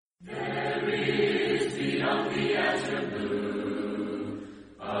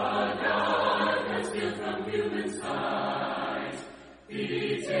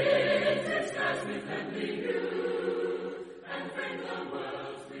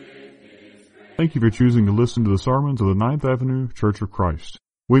Thank you for choosing to listen to the sermons of the Ninth Avenue Church of Christ.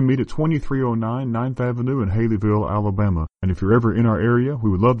 We meet at 2309 9th Avenue in Haleyville, Alabama, and if you're ever in our area,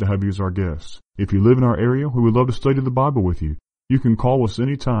 we would love to have you as our guest. If you live in our area, we would love to study the Bible with you. You can call us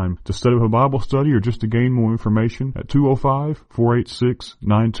anytime to set up a Bible study or just to gain more information at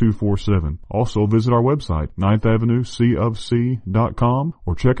 205-486-9247. Also visit our website, 9thAvenueCofC.com,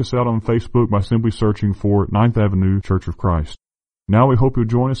 or check us out on Facebook by simply searching for Ninth Avenue Church of Christ. Now we hope you'll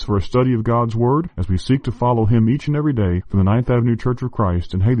join us for a study of God's Word as we seek to follow Him each and every day from the Ninth Avenue Church of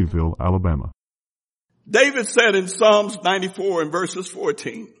Christ in Haleyville, Alabama. David said in Psalms 94 and verses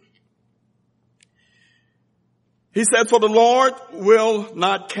 14, he said, "For the Lord will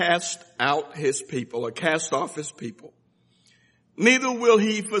not cast out his people or cast off his people, neither will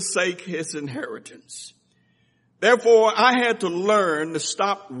he forsake his inheritance." Therefore, I had to learn to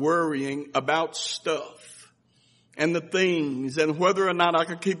stop worrying about stuff and the things and whether or not I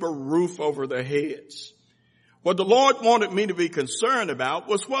could keep a roof over their heads. What the Lord wanted me to be concerned about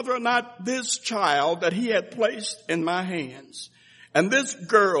was whether or not this child that He had placed in my hands and this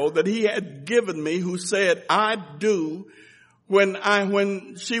girl that He had given me, who said, "I do," when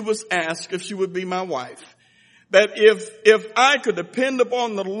she was asked if she would be my wife, that if I could depend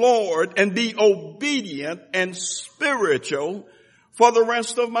upon the Lord and be obedient and spiritual for the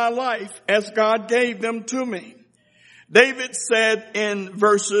rest of my life as God gave them to me. David said in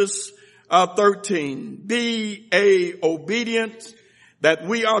verses 13, that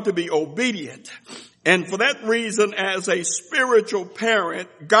we are to be obedient. And for that reason, as a spiritual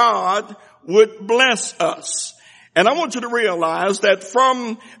parent, God would bless us. And I want you to realize that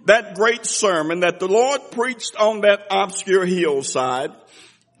from that great sermon that the Lord preached on that obscure hillside,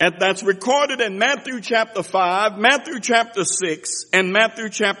 and that's recorded in Matthew chapter 5, Matthew chapter 6, and Matthew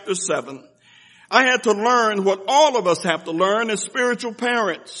chapter 7, I had to learn what all of us have to learn as spiritual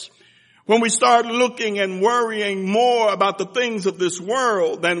parents. When we start looking and worrying more about the things of this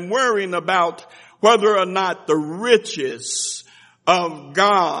world than worrying about whether or not the riches of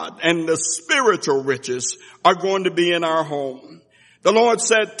God and the spiritual riches are going to be in our home. The Lord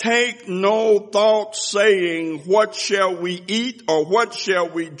said, "Take no thought saying, what shall we eat, or what shall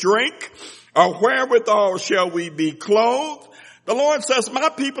we drink, or wherewithal shall we be clothed?" The Lord says, my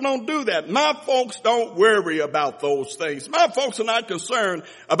people don't do that. My folks don't worry about those things. My folks are not concerned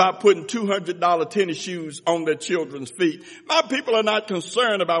about putting $200 tennis shoes on their children's feet. My people are not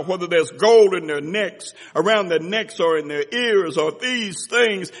concerned about whether there's gold in their necks, around their necks, or in their ears, or these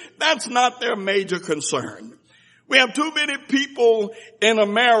things. That's not their major concern. We have too many people in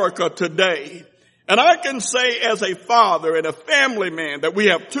America today. And I can say as a father and a family man that we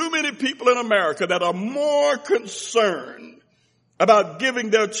have too many people in America that are more concerned about giving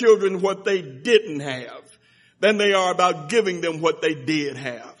their children what they didn't have than they are about giving them what they did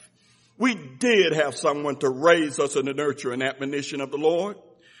have. We did have someone to raise us in the nurture and admonition of the Lord.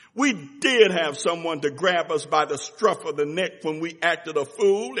 We did have someone to grab us by the scruff of the neck when we acted a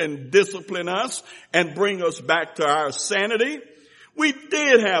fool and discipline us and bring us back to our sanity. We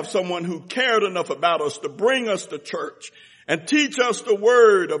did have someone who cared enough about us to bring us to church and teach us the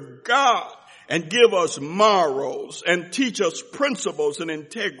Word of God, and give us morals and teach us principles and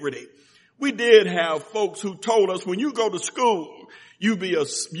integrity. We did have folks who told us, when you go to school, you be a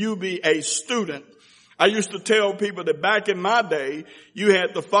student. I used to tell people that back in my day, you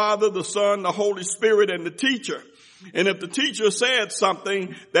had the Father, the Son, the Holy Spirit, and the teacher. And if the teacher said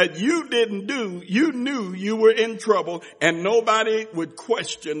something that you didn't do, you knew you were in trouble, and nobody would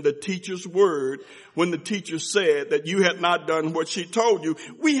question the teacher's word when the teacher said that you had not done what she told you.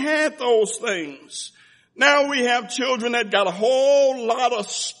 We had those things. Now we have children that got a whole lot of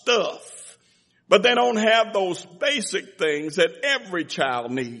stuff, but they don't have those basic things that every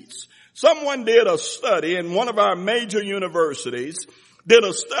child needs. Someone did a study in one of our major universities, did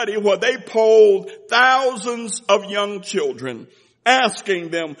a study where they polled thousands of young children, asking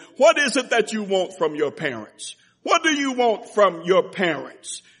them, what is it that you want from your parents? What do you want from your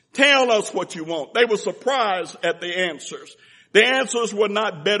parents? Tell us what you want. They were surprised at the answers. The answers were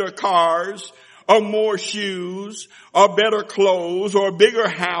not better cars or more shoes or better clothes or a bigger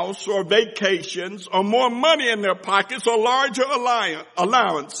house or vacations or more money in their pockets or larger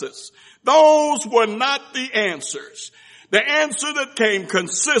allowances. Those were not the answers. The answer that came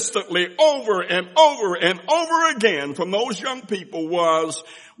consistently over and over and over again from those young people was,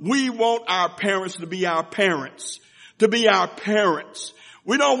 we want our parents to be our parents, to be our parents.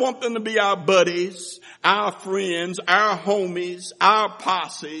 We don't want them to be our buddies, our friends, our homies, our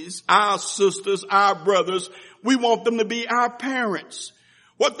posses, our sisters, our brothers. We want them to be our parents.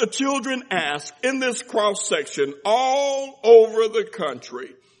 What the children ask in this cross section all over the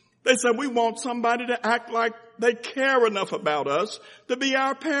country, they said, we want somebody to act like they care enough about us to be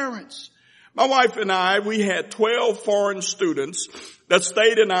our parents. My wife and I, we had 12 foreign students that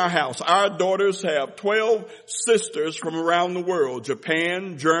stayed in our house. Our daughters have 12 sisters from around the world: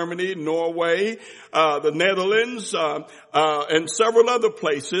 Japan, Germany, Norway, the Netherlands, and several other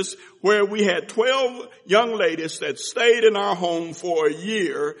places, where we had 12 young ladies that stayed in our home for a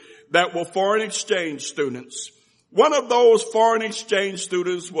year that were foreign exchange students. One of those foreign exchange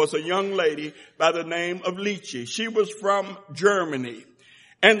students was a young lady by the name of Lichi. She was from Germany.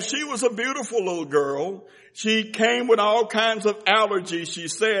 And she was a beautiful little girl. She came with all kinds of allergies. She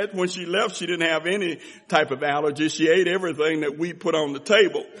said when she left, she didn't have any type of allergies. She ate everything that we put on the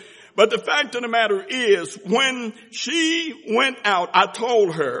table. But the fact of the matter is, when she went out, I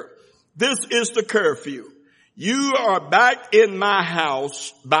told her, this is the curfew. You are back in my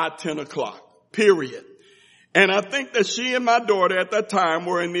house by 10 o'clock, period. And I think that she and my daughter at that time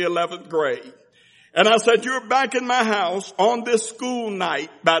were in the 11th grade. And I said, you're back in my house on this school night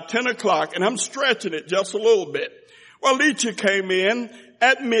by 10 o'clock, and I'm stretching it just a little bit. Well, Licha came in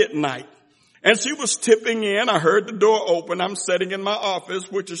at midnight, and she was tipping in. I heard the door open. I'm sitting in my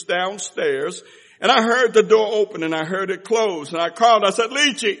office, which is downstairs, and I heard the door open, and I heard it close. And I called. I said,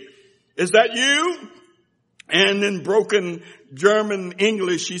 Lichi, is that you? And in broken German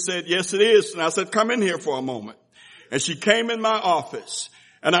English, she said, yes, it is. And I said, come in here for a moment. And she came in my office.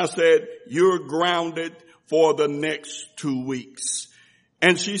 And I said, you're grounded for the next 2 weeks.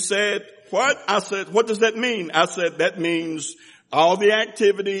 And she said, what? I said, what does that mean? I said, that means all the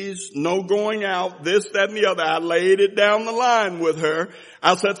activities, no going out, this, that, and the other. I laid it down the line with her.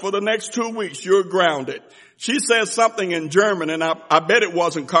 I said, for the next 2 weeks, you're grounded. She said something in German, and I bet it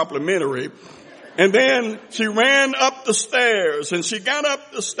wasn't complimentary. And then she ran up the stairs, and she got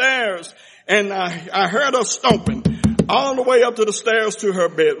up the stairs, and I heard her stomping all the way up to the stairs to her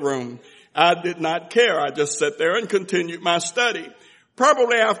bedroom. I did not care. I just sat there and continued my study.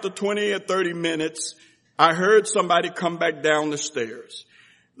 Probably after 20 or 30 minutes, I heard somebody come back down the stairs.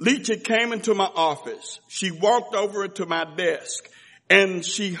 Licha came into my office. She walked over to my desk and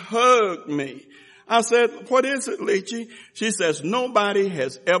she hugged me. I said, what is it, Lichi? She says, nobody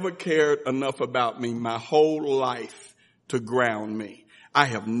has ever cared enough about me my whole life to ground me. I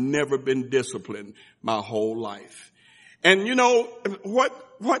have never been disciplined my whole life. And you know, what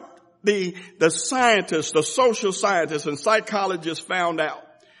the scientists, the social scientists and psychologists found out,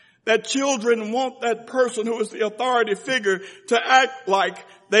 that children want that person who is the authority figure to act like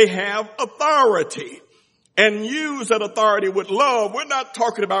they have authority and use that authority with love. We're not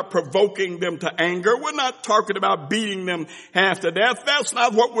talking about provoking them to anger. We're not talking about beating them half to death. That's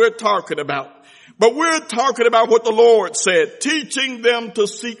not what we're talking about. But we're talking about what the Lord said, teaching them to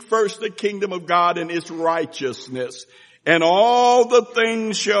seek first the kingdom of God and its righteousness. And all the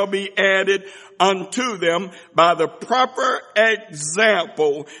things shall be added unto them by the proper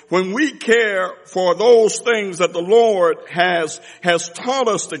example. When we care for those things that the Lord has taught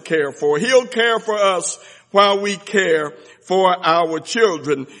us to care for, He'll care for us while we care for our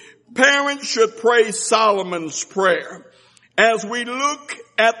children. Parents should pray Solomon's prayer as we look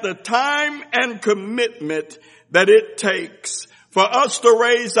at the time and commitment that it takes for us to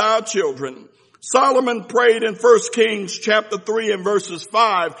raise our children. Solomon prayed in 1 Kings chapter 3 and verses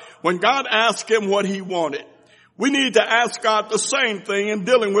 5 when God asked him what he wanted. We need to ask God the same thing in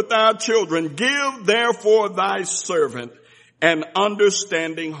dealing with our children. Give therefore thy servant an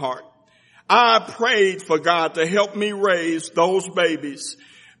understanding heart. I prayed for God to help me raise those babies.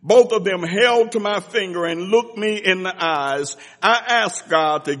 Both of them held to my finger and looked me in the eyes. I asked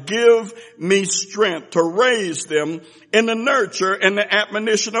God to give me strength to raise them in the nurture and the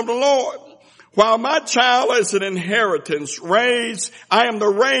admonition of the Lord. While my child is an inheritance, I am to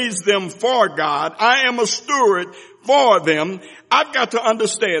raise them for God. I am a steward for them. I've got to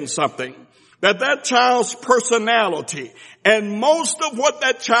understand something, that child's personality and most of what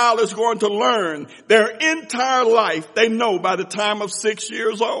that child is going to learn their entire life, they know by the time of 6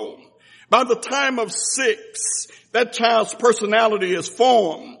 years old. By the time of 6, that child's personality is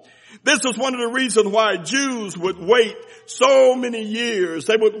formed. This is one of the reasons why Jews would wait so many years.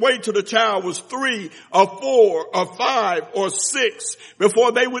 They would wait till the child was 3 or 4 or 5 or 6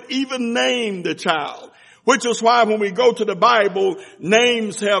 before they would even name the child. Which is why when we go to the Bible,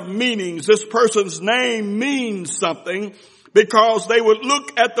 names have meanings. This person's name means something because they would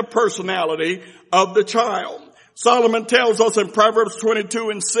look at the personality of the child. Solomon tells us in Proverbs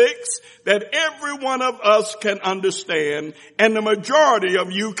 22:6 that every one of us can understand, and the majority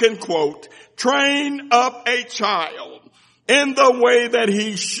of you can quote, train up a child in the way that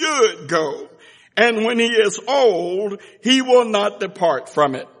he should go, and when he is old, he will not depart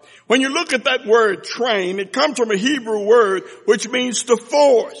from it. When you look at that word train, it comes from a Hebrew word which means to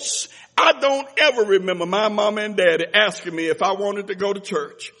force. I don't ever remember my mom and daddy asking me if I wanted to go to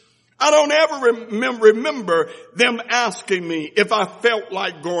church. I don't ever remember them asking me if I felt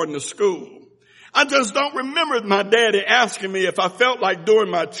like going to school. I just don't remember my daddy asking me if I felt like doing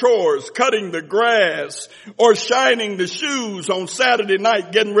my chores, cutting the grass, or shining the shoes on Saturday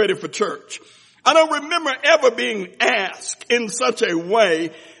night getting ready for church. I don't remember ever being asked in such a way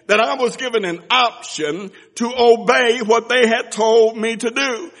that I was given an option to obey what they had told me to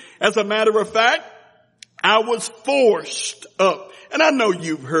do. As a matter of fact, I was forced up. And I know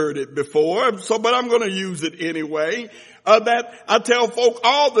you've heard it before, but I'm going to use it anyway. That I tell folk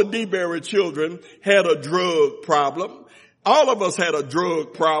all the DeBerry children had a drug problem. All of us had a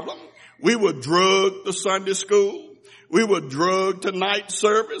drug problem. We were drugged to Sunday school. We were drugged to night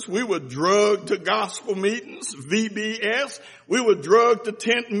service. We were drugged to gospel meetings, VBS. We were drugged to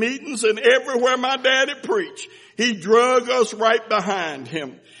tent meetings, and everywhere my daddy preached, he drugged us right behind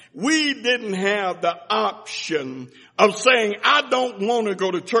him. We didn't have the option of saying, I don't want to go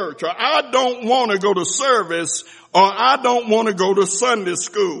to church, or I don't want to go to service, or I don't want to go to Sunday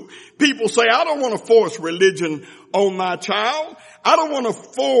school. People say, I don't want to force religion on my child. I don't want to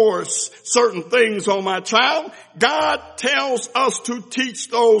force certain things on my child. God tells us to teach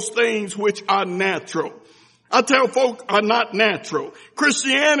those things which are natural. I tell folk are not natural.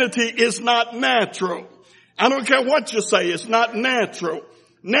 Christianity is not natural. I don't care what you say, it's not natural.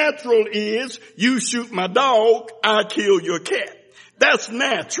 Natural is you shoot my dog, I kill your cat. That's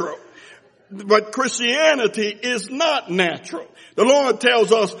natural. But Christianity is not natural. The Lord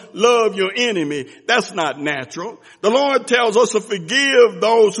tells us, love your enemy. That's not natural. The Lord tells us to forgive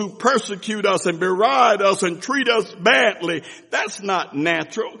those who persecute us and beride us and treat us badly. That's not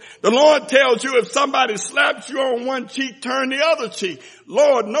natural. The Lord tells you if somebody slaps you on one cheek, turn the other cheek.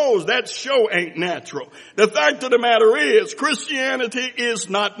 Lord knows that show ain't natural. The fact of the matter is, Christianity is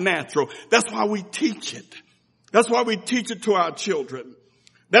not natural. That's why we teach it. That's why we teach it to our children.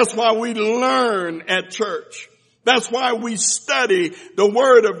 That's why we learn at church. That's why we study the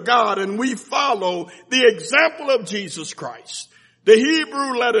Word of God and we follow the example of Jesus Christ. The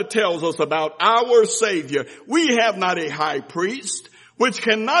Hebrew letter tells us about our Savior. We have not a high priest which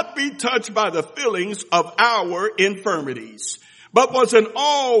cannot be touched by the feelings of our infirmities, but was in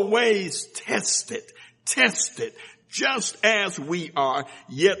all ways tested, just as we are,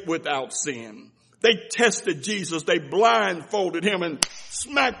 yet without sin. They tested Jesus. They blindfolded him and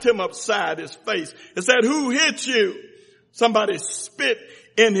smacked him upside his face and said, who hit you? Somebody spit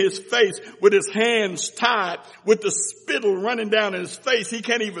in his face with his hands tied, with the spittle running down in his face. He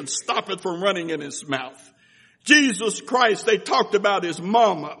can't even stop it from running in his mouth. Jesus Christ, they talked about his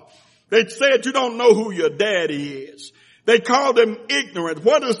mama. They said, you don't know who your daddy is. They called him ignorant.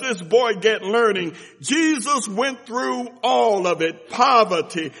 What does this boy get learning? Jesus went through all of it.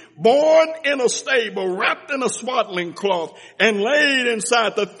 Poverty, born in a stable, wrapped in a swaddling cloth, and laid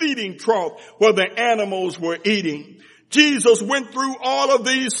inside the feeding trough where the animals were eating. Jesus went through all of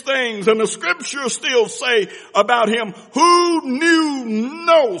these things, and the scriptures still say about him, who knew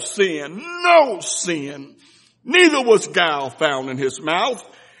no sin, neither was guile found in his mouth.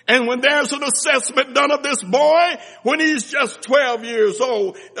 And when there's an assessment done of this boy, when he's just 12 years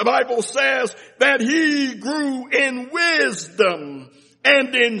old, the Bible says that he grew in wisdom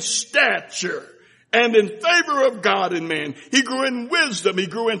and in stature and in favor of God and man. He grew in wisdom. He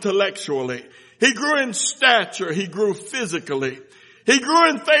grew intellectually. He grew in stature. He grew physically. He grew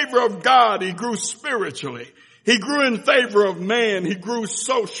in favor of God. He grew spiritually. He grew in favor of man. He grew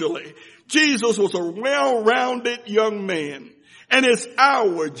socially. Jesus was a well-rounded young man. And it's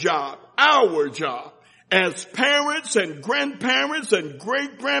our job as parents and grandparents and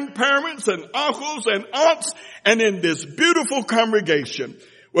great-grandparents and uncles and aunts and in this beautiful congregation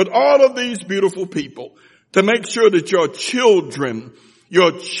with all of these beautiful people to make sure that your children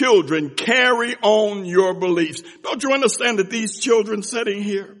carry on your beliefs. Don't you understand that these children sitting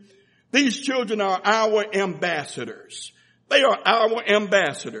here, these children are our ambassadors. They are our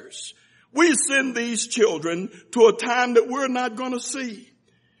ambassadors. We send these children to a time that we're not going to see.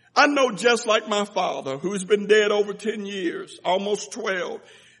 I know just like my father, who's been dead over 10 years, almost 12,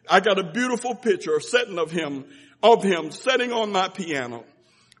 I got a beautiful picture of him sitting on my piano.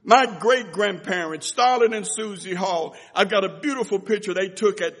 My great-grandparents, Starlin and Susie Hall, I've got a beautiful picture they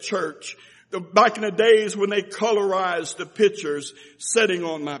took at church back in the days when they colorized the pictures sitting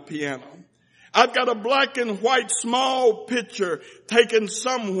on my piano. I've got a black and white small picture taken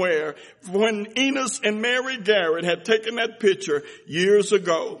somewhere when Enos and Mary Garrett had taken that picture years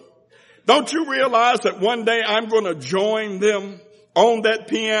ago. Don't you realize that one day I'm going to join them on that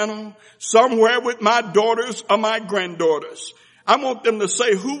piano somewhere with my daughters or my granddaughters? I want them to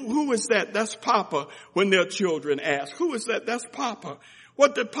say, who is that? That's Papa, when their children ask. Who is that? That's Papa.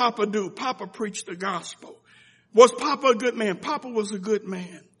 What did Papa do? Papa preached the gospel. Was Papa a good man? Papa was a good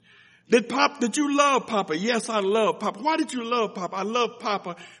man. Did you love Papa? Yes, I love Papa. Why did you love Papa? I love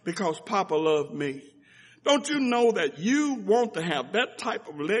Papa because Papa loved me. Don't you know that you want to have that type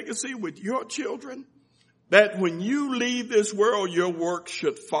of legacy with your children? That when you leave this world, your work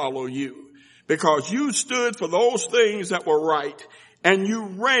should follow you. Because you stood for those things that were right and you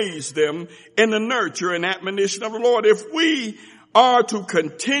raised them in the nurture and admonition of the Lord. If we are to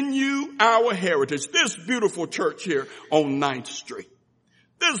continue our heritage, this beautiful church here on 9th Street,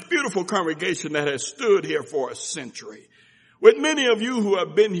 this beautiful congregation that has stood here for a century, with many of you who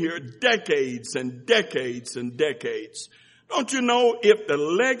have been here decades and decades and decades, don't you know if the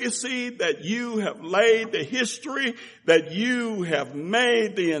legacy that you have laid, the history that you have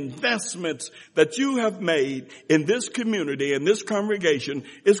made, the investments that you have made in this community, in this congregation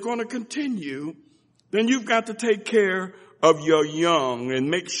is going to continue, then you've got to take care of your young and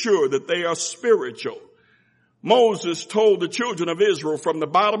make sure that they are spiritual. Moses told the children of Israel from the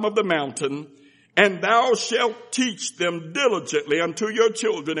bottom of the mountain, and thou shalt teach them diligently unto your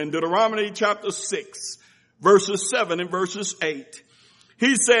children in Deuteronomy chapter 6, verses 7 and verses 8.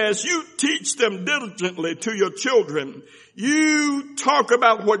 He says, you teach them diligently to your children. You talk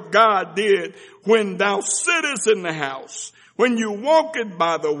about what God did when thou sittest in the house, when you walk it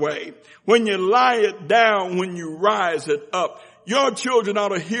by the way, when you lie it down, when you rise it up. Your children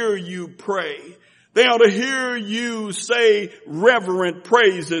ought to hear you pray. They ought to hear you say reverent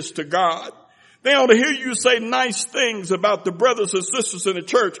praises to God. They ought to hear you say nice things about the brothers and sisters in the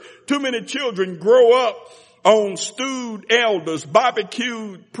church. Too many children grow up on stewed elders,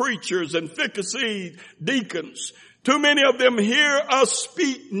 barbecued preachers, and fricasseed deacons. Too many of them hear us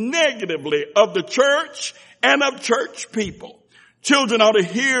speak negatively of the church and of church people. Children ought to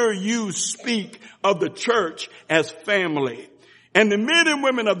hear you speak of the church as family. And the men and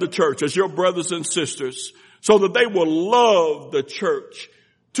women of the church as your brothers and sisters, so that they will love the church.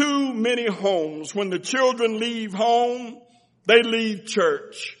 Too many homes, when the children leave home, they leave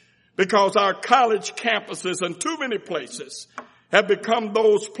church. Because our college campuses and too many places have become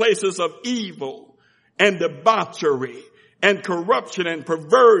those places of evil and debauchery and corruption and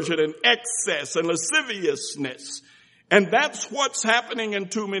perversion and excess and lasciviousness. And that's what's happening in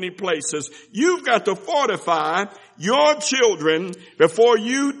too many places. You've got to fortify your children before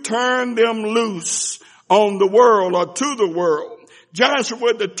you turn them loose on the world or to the world.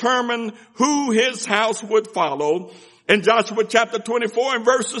 Joshua determined who his house would follow in Joshua chapter 24 and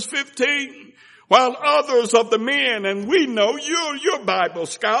verses 15. While others of the men, and we know, you're Bible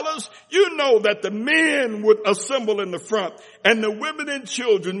scholars, you know that the men would assemble in the front and the women and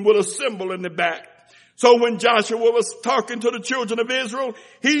children would assemble in the back. So when Joshua was talking to the children of Israel,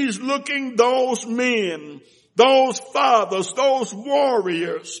 he's looking those men, those fathers, those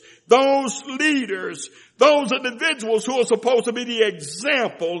warriors, those leaders, those individuals who are supposed to be the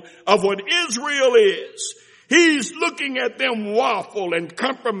example of what Israel is. He's looking at them waffle and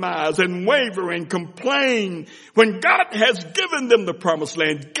compromise and waver and complain when God has given them the promised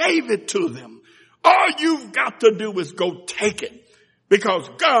land, gave it to them. All you've got to do is go take it. Because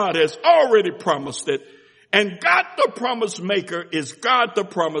God has already promised it. And God the promise maker is God the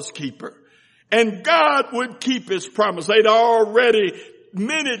promise keeper. And God would keep his promise. They'd already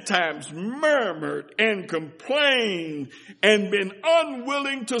many times murmured and complained and been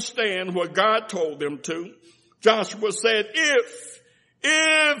unwilling to stand what God told them to. Joshua said, if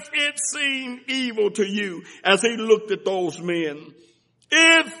it seemed evil to you, as he looked at those men,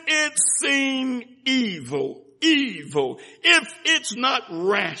 if it seemed evil, if it's not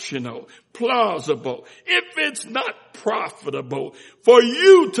rational, plausible, if it's not profitable for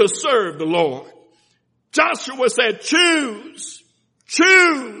you to serve the Lord, Joshua said, choose.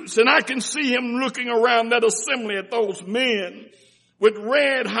 And I can see him looking around that assembly at those men with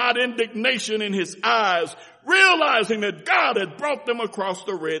red hot indignation in his eyes, realizing that God had brought them across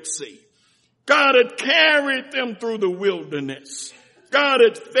the Red Sea. God had carried them through the wilderness. God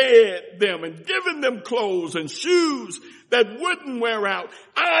had fed them and given them clothes and shoes that wouldn't wear out.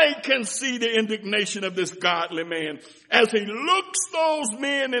 I can see the indignation of this godly man as he looks those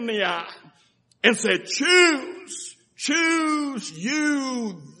men in the eye and said, choose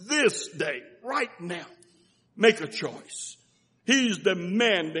you this day, right now, make a choice. He's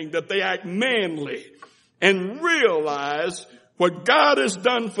demanding that they act manly and realize what God has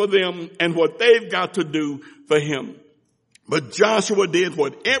done for them and what they've got to do for him. But Joshua did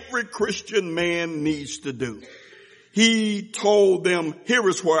what every Christian man needs to do. He told them, here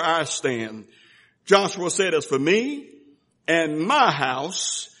is where I stand. Joshua said, as for me and my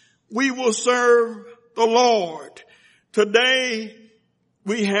house, we will serve the Lord. Today,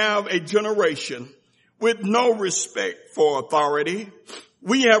 we have a generation with no respect for authority.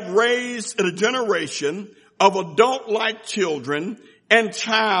 We have raised a generation of adult-like children and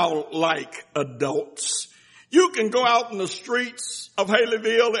child-like adults. You can go out in the streets of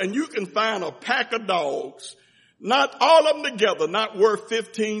Haleyville and you can find a pack of dogs, not all of them together, not worth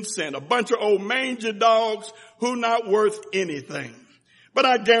 15 cents. A bunch of old mangy dogs who not worth anything. But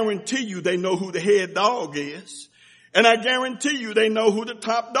I guarantee you they know who the head dog is. And I guarantee you they know who the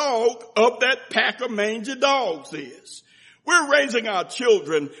top dog of that pack of mangy dogs is. We're raising our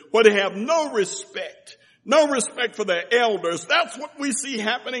children where they have no respect for their elders. That's what we see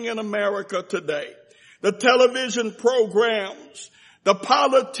happening in America today. The television programs, the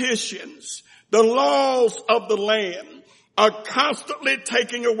politicians, the laws of the land are constantly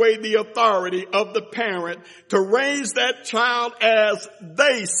taking away the authority of the parent to raise that child as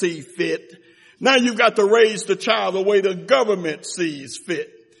they see fit. Now you've got to raise the child the way the government sees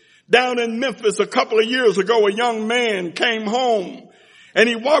fit. Down in Memphis a couple of years ago, a young man came home and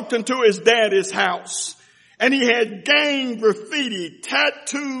he walked into his daddy's house and he had gang graffiti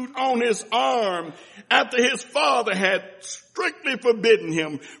tattooed on his arm after his father had strictly forbidden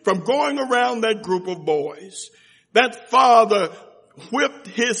him from going around that group of boys. That father whipped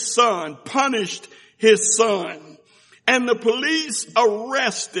his son, punished his son, and the police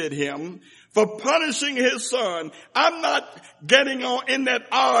arrested him for punishing his son. I'm not getting on in that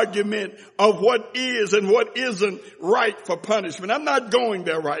argument of what is and what isn't right for punishment. I'm not going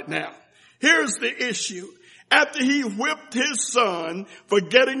there right now. Here's the issue. After he whipped his son for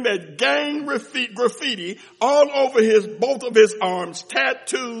getting that gang graffiti all over both of his arms,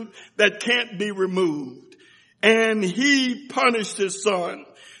 tattooed that can't be removed, and he punished his son,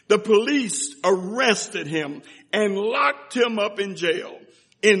 the police arrested him and locked him up in jail.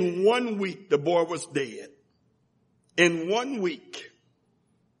 In 1 week, the boy was dead. In 1 week,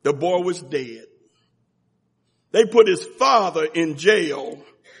 the boy was dead. They put his father in jail,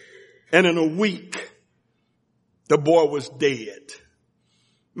 and in a week, the boy was dead.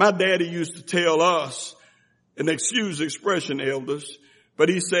 My daddy used to tell us, and excuse the expression, elders, but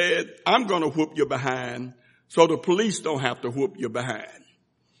he said, I'm going to whoop your behind so the police don't have to whoop your behind.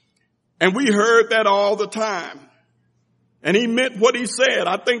 And we heard that all the time. And he meant what he said.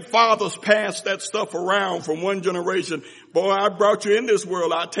 I think fathers pass that stuff around from one generation. Boy, I brought you in this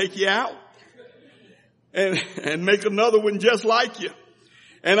world. I'll take you out and make another one just like you.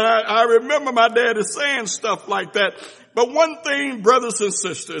 And I remember my daddy saying stuff like that. But one thing, brothers and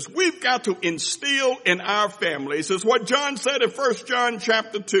sisters, we've got to instill in our families is what John said in 1 John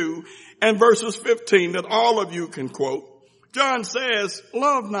chapter 2 and verses 15 that all of you can quote. John says,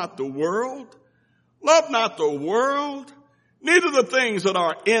 love not the world. Love not the world. Neither the things that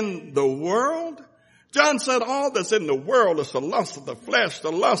are in the world. John said all that's in the world is the lust of the flesh,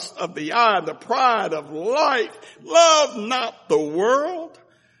 the lust of the eye, the pride of life. Love not the world.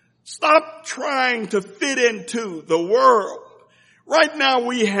 Stop trying to fit into the world. Right now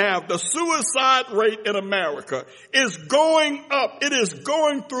we have the suicide rate in America is going up. It is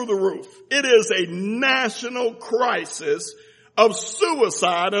going through the roof. It is a national crisis of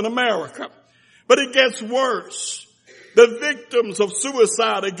suicide in America. But it gets worse. The victims of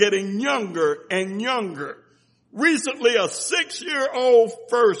suicide are getting younger and younger. Recently, a 6-year-old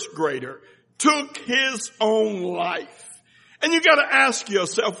first grader took his own life. And you got to ask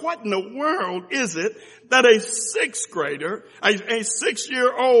yourself, what in the world is it that a 6th grader, a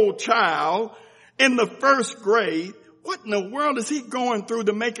 6-year-old child in the first grade, what in the world is he going through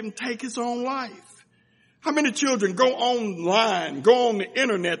to make him take his own life? How many children go online, go on the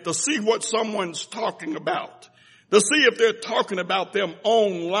internet to see what someone's talking about? To see if they're talking about them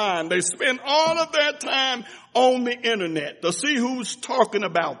online. They spend all of their time on the internet to see who's talking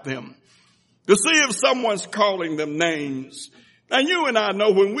about them. To see if someone's calling them names. Now you and I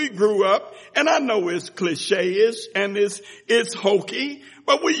know when we grew up, and I know it's cliches and it's hokey,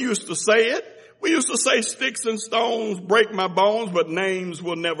 but we used to say it. We used to say sticks and stones break my bones, but names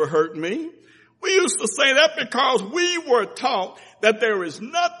will never hurt me. We used to say that because we were taught that there is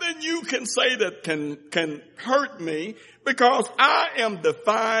nothing you can say that can hurt me because I am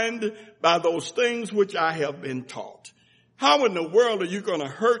defined by those things which I have been taught. How in the world are you going to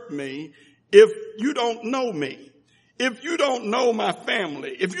hurt me if you don't know me? If you don't know my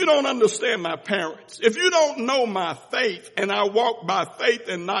family, if you don't understand my parents, if you don't know my faith, and I walk by faith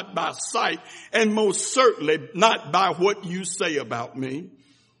and not by sight, and most certainly not by what you say about me.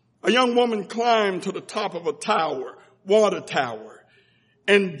 A young woman climbed to the top of a tower, water tower,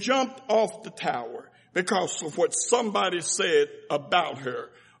 and jumped off the tower because of what somebody said about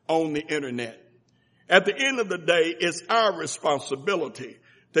her on the internet. At the end of the day, it's our responsibility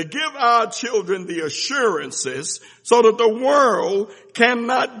to give our children the assurances so that the world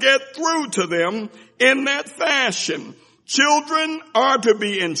cannot get through to them in that fashion. Children are to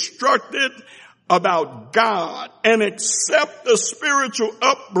be instructed about God and accept the spiritual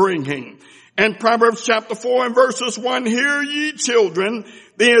upbringing. And Proverbs chapter 4 and verses 1, hear ye children,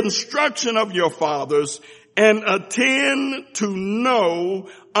 the instruction of your fathers, and attend to know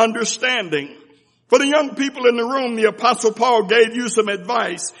understanding. For the young people in the room, the Apostle Paul gave you some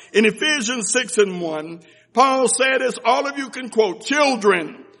advice. In Ephesians 6 and 1, Paul said, as all of you can quote,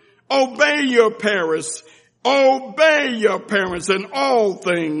 children, obey your parents in all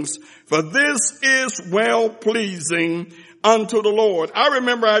things, for this is well-pleasing unto the Lord. I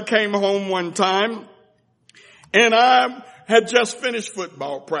remember I came home one time, and I had just finished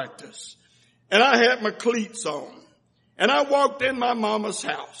football practice, and I had my cleats on, and I walked in my mama's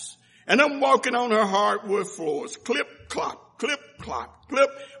house. And I'm walking on her hardwood floors. Clip, clop, clip, clop, clip.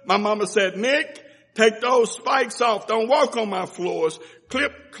 My mama said, Nick, take those spikes off. Don't walk on my floors.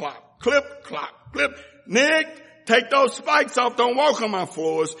 Clip, clop, clip, clop, clip. Nick, take those spikes off. Don't walk on my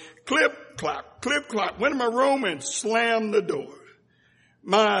floors. Clip, clop, clip, clop. Went in my room and slammed the door.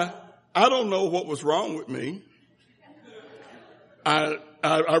 I don't know what was wrong with me.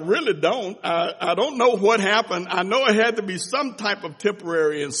 I really don't. I don't know what happened. I know it had to be some type of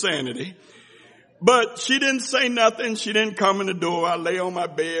temporary insanity. But she didn't say nothing. She didn't come in the door. I lay on my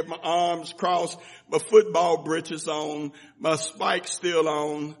bed, my arms crossed, my football breeches on, my spikes still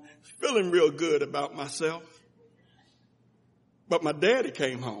on, feeling real good about myself. But my daddy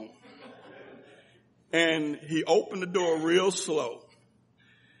came home. And he opened the door real slow.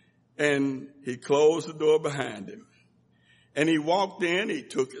 And he closed the door behind him. And he walked in, he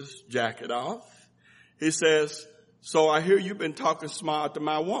took his jacket off. He says, so I hear you've been talking smart to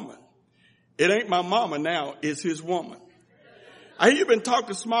my woman. It ain't my mama now, it's his woman. I hear you've been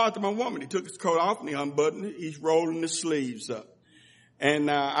talking smart to my woman. He took his coat off and he unbuttoned it. He's rolling his sleeves up. And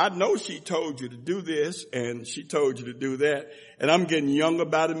I know she told you to do this and she told you to do that. And I'm getting younger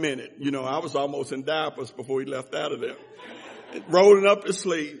by the minute. You know, I was almost in diapers before he left out of there. Rolling up his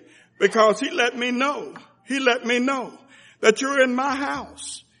sleeve. Because he let me know that you're in my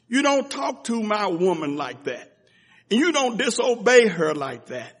house. You don't talk to my woman like that. And you don't disobey her like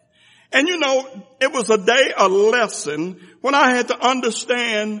that. And you know, it was a lesson when I had to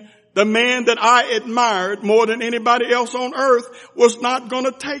understand the man that I admired more than anybody else on earth was not going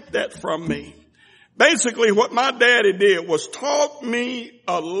to take that from me. Basically, what my daddy did was taught me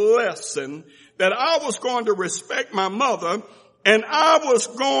a lesson that I was going to respect my mother and I was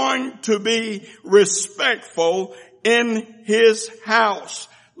going to be respectful in his house.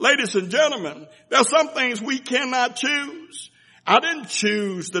 Ladies and gentlemen, there are some things we cannot choose. I didn't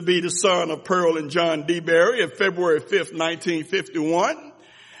choose to be the son of Pearl and John D. Berry on February 5th, 1951.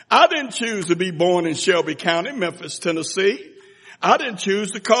 I didn't choose to be born in Shelby County, Memphis, Tennessee. I didn't choose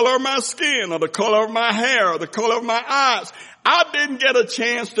the color of my skin or the color of my hair or the color of my eyes. I didn't get a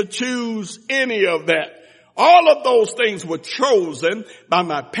chance to choose any of that. All of those things were chosen by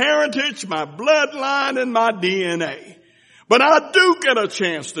my parentage, my bloodline, and my DNA. But I do get a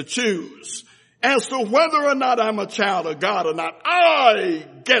chance to choose as to whether or not I'm a child of God or not. I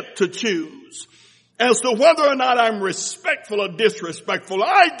get to choose. As to whether or not I'm respectful or disrespectful,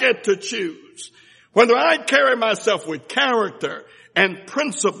 I get to choose. Whether I carry myself with character and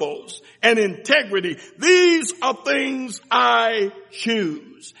principles and integrity, these are things I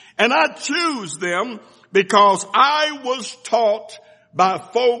choose. And I choose them because I was taught by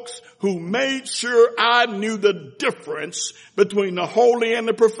folks who made sure I knew the difference between the holy and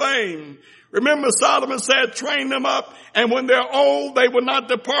the profane. Remember, Solomon said, train them up, and when they're old, they will not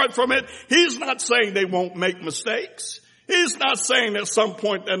depart from it. He's not saying they won't make mistakes. He's not saying at some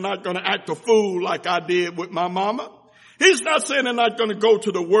point they're not going to act a fool like I did with my mama. He's not saying they're not going to go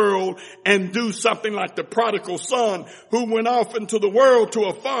to the world and do something like the prodigal son who went off into the world to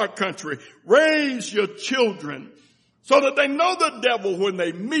a far country. Raise your children so that they know the devil when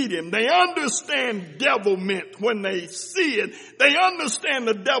they meet him. They understand devilment when they see it. They understand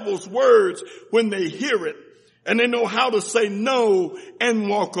the devil's words when they hear it. And they know how to say no and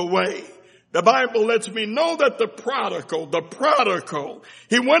walk away. The Bible lets me know that the prodigal,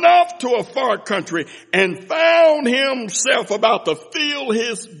 he went off to a far country and found himself about to fill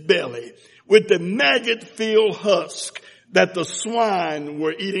his belly with the maggot-filled husk that the swine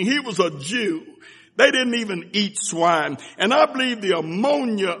were eating. He was a Jew. They didn't even eat swine. And I believe the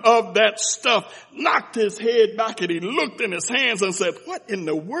ammonia of that stuff knocked his head back, and he looked in his hands and said, what in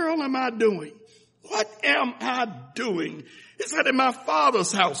the world am I doing? What am I doing? He said, in my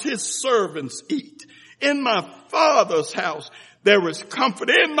Father's house, his servants eat. In my Father's house, there is comfort.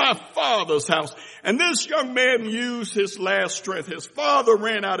 In my Father's house. And this young man used his last strength. His father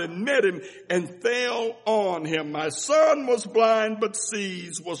ran out and met him and fell on him. My son was blind, but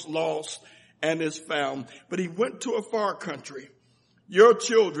sees, was lost and is found. But he went to a far country. Your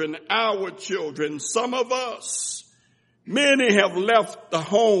children, our children, some of us, many have left the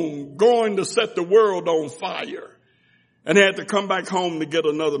home going to set the world on fire and had to come back home to get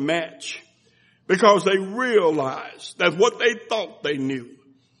another match because they realized that what they thought they knew,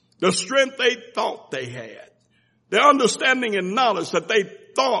 the strength they thought they had, the understanding and knowledge that they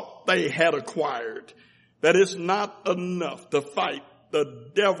thought they had acquired, that it's not enough to fight the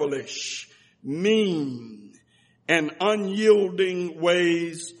devilish, mean, and unyielding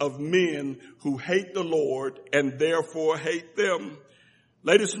ways of men who hate the Lord and therefore hate them.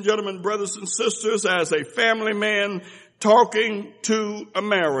 Ladies and gentlemen, brothers and sisters, as a family man talking to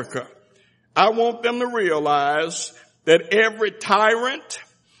America, I want them to realize that every tyrant,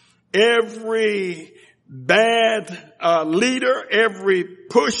 every bad leader, every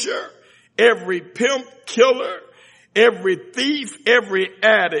pusher, every pimp killer, every thief, every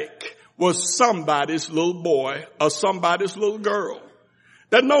addict was somebody's little boy or somebody's little girl.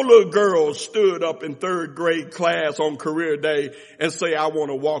 That no little girl stood up in third grade class on career day and say, I want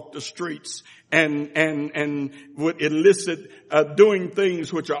to walk the streets and would elicit doing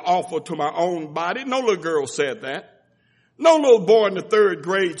things which are awful to my own body. No little girl said that. No little boy in the third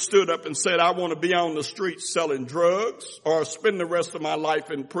grade stood up and said, I want to be on the streets selling drugs or spend the rest of my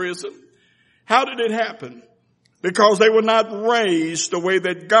life in prison. How did it happen? Because they were not raised the way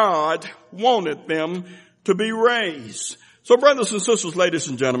that God wanted them to be raised. So brothers and sisters, ladies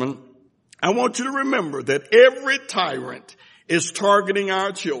and gentlemen, I want you to remember that every tyrant is targeting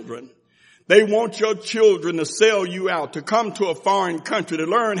our children. They want your children to sell you out, to come to a foreign country, to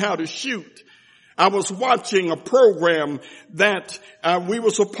learn how to shoot. I was watching a program that we were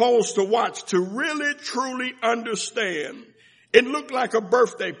supposed to watch to really, truly understand. It looked like a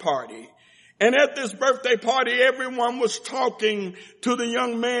birthday party. And at this birthday party, everyone was talking to the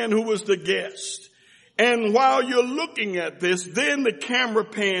young man who was the guest. And while you're looking at this, then the camera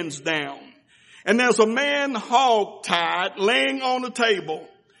pans down. And there's a man hog-tied laying on the table.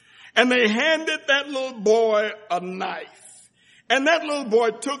 And they handed that little boy a knife. And that little boy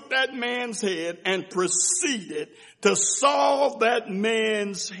took that man's head and proceeded to saw that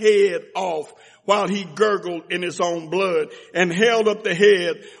man's head off while he gurgled in his own blood and held up the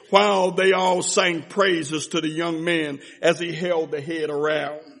head while they all sang praises to the young man as he held the head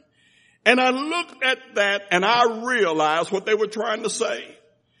around. And I looked at that and I realized what they were trying to say.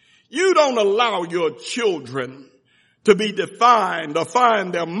 You don't allow your children to be defined or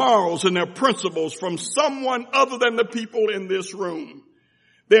find their morals and their principles from someone other than the people in this room.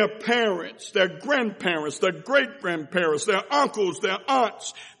 Their parents, their grandparents, their great-grandparents, their uncles, their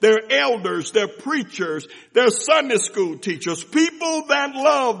aunts, their elders, their preachers, their Sunday school teachers, people that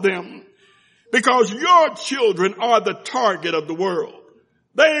love them. Because your children are the target of the world.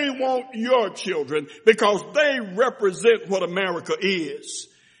 They want your children because they represent what America is.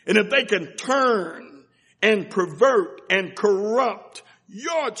 And if they can turn and pervert and corrupt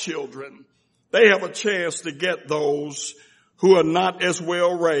your children, they have a chance to get those who are not as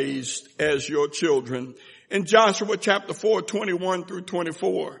well raised as your children. In Joshua chapter 4, 21 through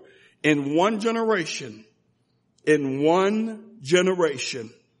 24, in one generation, they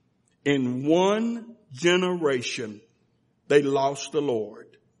lost the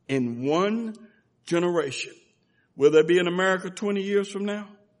Lord. In one generation. Will there be in America 20 years from now?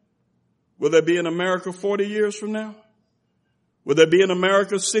 Will there be in America 40 years from now? Will there be in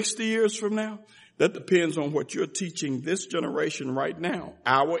America 60 years from now? That depends on what you're teaching this generation right now.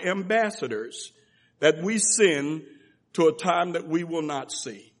 Our ambassadors that we send to a time that we will not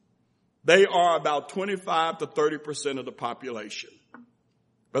see. They are about 25 to 30% of the population.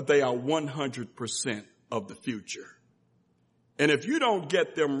 But they are 100% of the future. And if you don't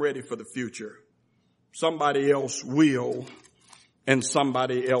get them ready for the future, somebody else will, and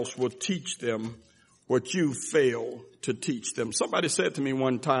somebody else will teach them what you fail to teach them. Somebody said to me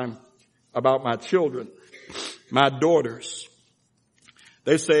one time about my children, my daughters.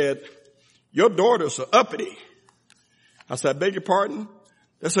 They said, your daughters are uppity. I said, I beg your pardon?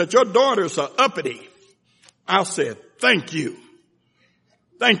 They said, your daughters are uppity. I said, thank you.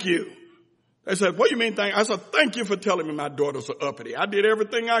 Thank you. They said, what do you mean thank you? I said, thank you for telling me my daughters are uppity. I did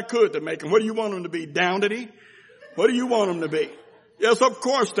everything I could to make them. What do you want them to be? Downity? What do you want them to be? Yes, of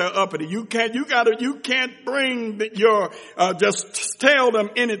course they're uppity. You can't bring your, just tell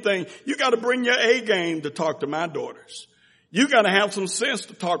them anything. You gotta bring your A game to talk to my daughters. You gotta have some sense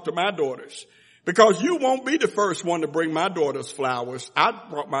to talk to my daughters. Because you won't be the first one to bring my daughters flowers. I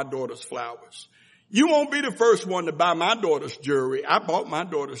brought my daughters flowers. You won't be the first one to buy my daughters jewelry. I bought my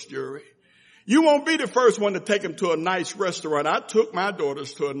daughters jewelry. You won't be the first one to take them to a nice restaurant. I took my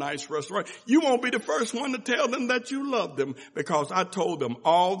daughters to a nice restaurant. You won't be the first one to tell them that you love them, because I told them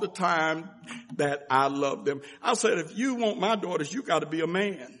all the time that I love them. I said, if you want my daughters, you got to be a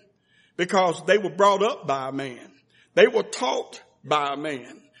man, because they were brought up by a man. They were taught by a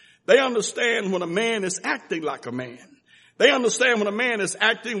man. They understand when a man is acting like a man. They understand when a man is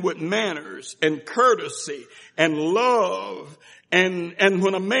acting with manners and courtesy and love, and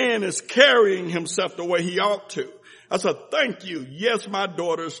when a man is carrying himself the way he ought to. I said, thank you. Yes, my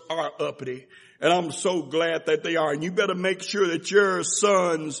daughters are uppity, and I'm so glad that they are. And you better make sure that your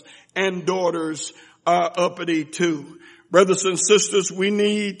sons and daughters are uppity too. Brothers and sisters, we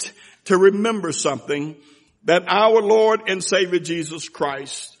need to remember something, that our Lord and Savior Jesus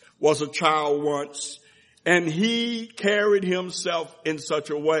Christ was a child once, and he carried himself in such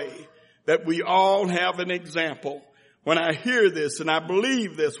a way that we all have an example. When I hear this and I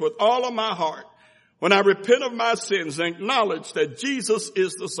believe this with all of my heart, when I repent of my sins and acknowledge that Jesus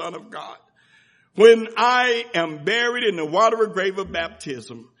is the Son of God, when I am buried in the watery grave of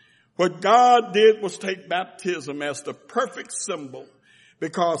baptism, what God did was take baptism as the perfect symbol,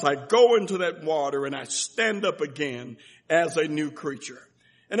 because I go into that water and I stand up again as a new creature.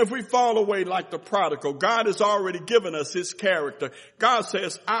 And if we fall away like the prodigal, God has already given us his character. God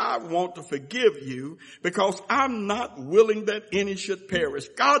says, I want to forgive you because I'm not willing that any should perish.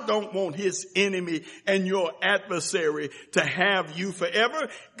 God don't want his enemy and your adversary to have you forever.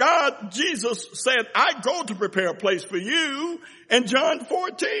 Jesus said, I go to prepare a place for you in John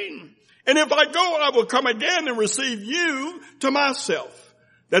 14. And if I go, I will come again and receive you to myself,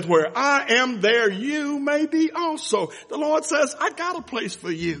 that where I am, there you may be also. The Lord says, I got a place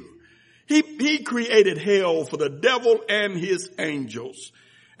for you. He created hell for the devil and his angels.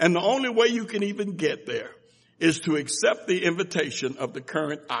 And the only way you can even get there is to accept the invitation of the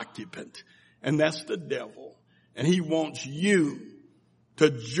current occupant. And that's the devil. And he wants you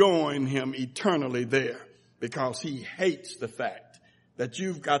to join him eternally there, because he hates the fact that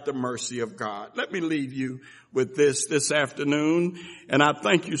you've got the mercy of God. Let me leave you with this afternoon. And I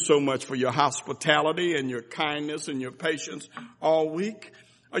thank you so much for your hospitality and your kindness and your patience all week.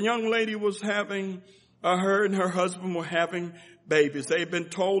 A young lady was having, her and her husband were having babies. They had been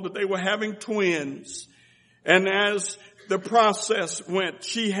told that they were having twins. And as the process went,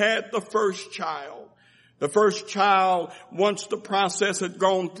 she had the first child. The first child, once the process had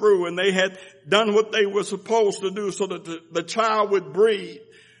gone through and they had done what they were supposed to do so that the child would breathe,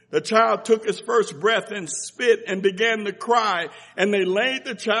 the child took his first breath and spit and began to cry, and they laid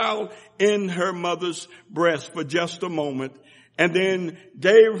the child in her mother's breast for just a moment, and then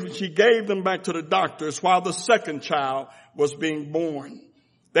she gave them back to the doctors while the second child was being born.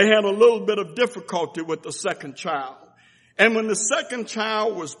 They had a little bit of difficulty with the second child. And when the second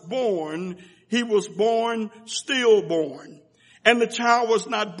child was born, he was born stillborn. And the child was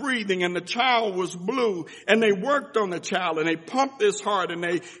not breathing, and the child was blue. And they worked on the child, and they pumped his heart, and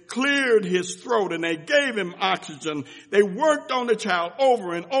they cleared his throat, and they gave him oxygen. They worked on the child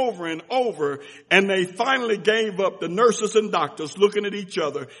over and over and over, and they finally gave up. The nurses and doctors looking at each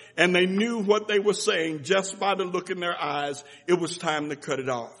other, and they knew what they were saying just by the look in their eyes. It was time to cut it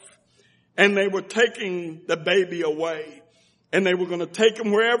off. And they were taking the baby away, and they were going to take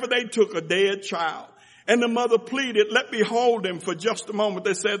him wherever they took a dead child. And the mother pleaded, let me hold him for just a moment.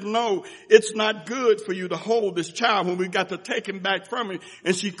 They said, no, it's not good for you to hold this child when we got to take him back from him.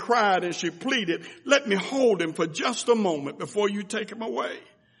 And she cried and she pleaded, let me hold him for just a moment before you take him away.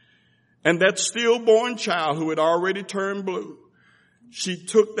 And that stillborn child who had already turned blue, she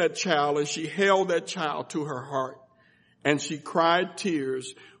took that child and she held that child to her heart. And she cried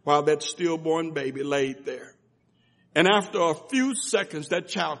tears while that stillborn baby laid there. And after a few seconds, that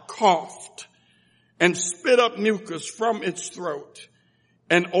child coughed and spit up mucus from its throat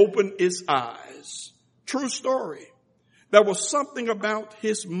and opened its eyes. True story. There was something about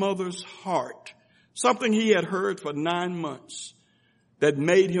his mother's heart, something he had heard for 9 months, that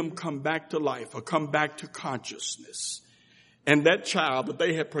made him come back to life or come back to consciousness. And that child that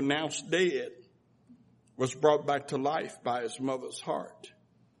they had pronounced dead was brought back to life by his mother's heart.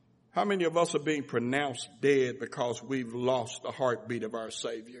 How many of us are being pronounced dead because we've lost the heartbeat of our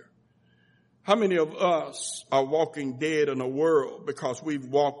Savior? How many of us are walking dead in a world because we've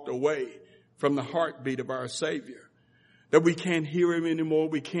walked away from the heartbeat of our Savior? That we can't hear him anymore,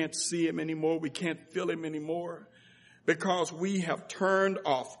 we can't see him anymore, we can't feel him anymore, because we have turned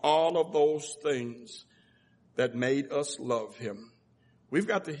off all of those things that made us love him. We've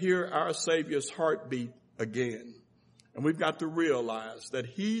got to hear our Savior's heartbeat again. And we've got to realize that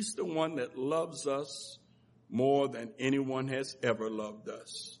he's the one that loves us more than anyone has ever loved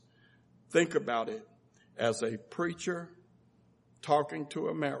us. Think about it as a preacher talking to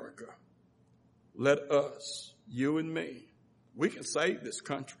America. Let us, you and me, we can save this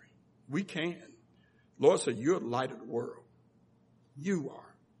country. We can. Lord said, you're the light of the world. You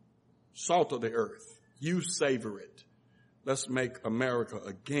are salt of the earth. You savor it. Let's make America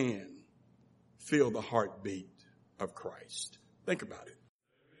again feel the heartbeat of Christ. Think about it.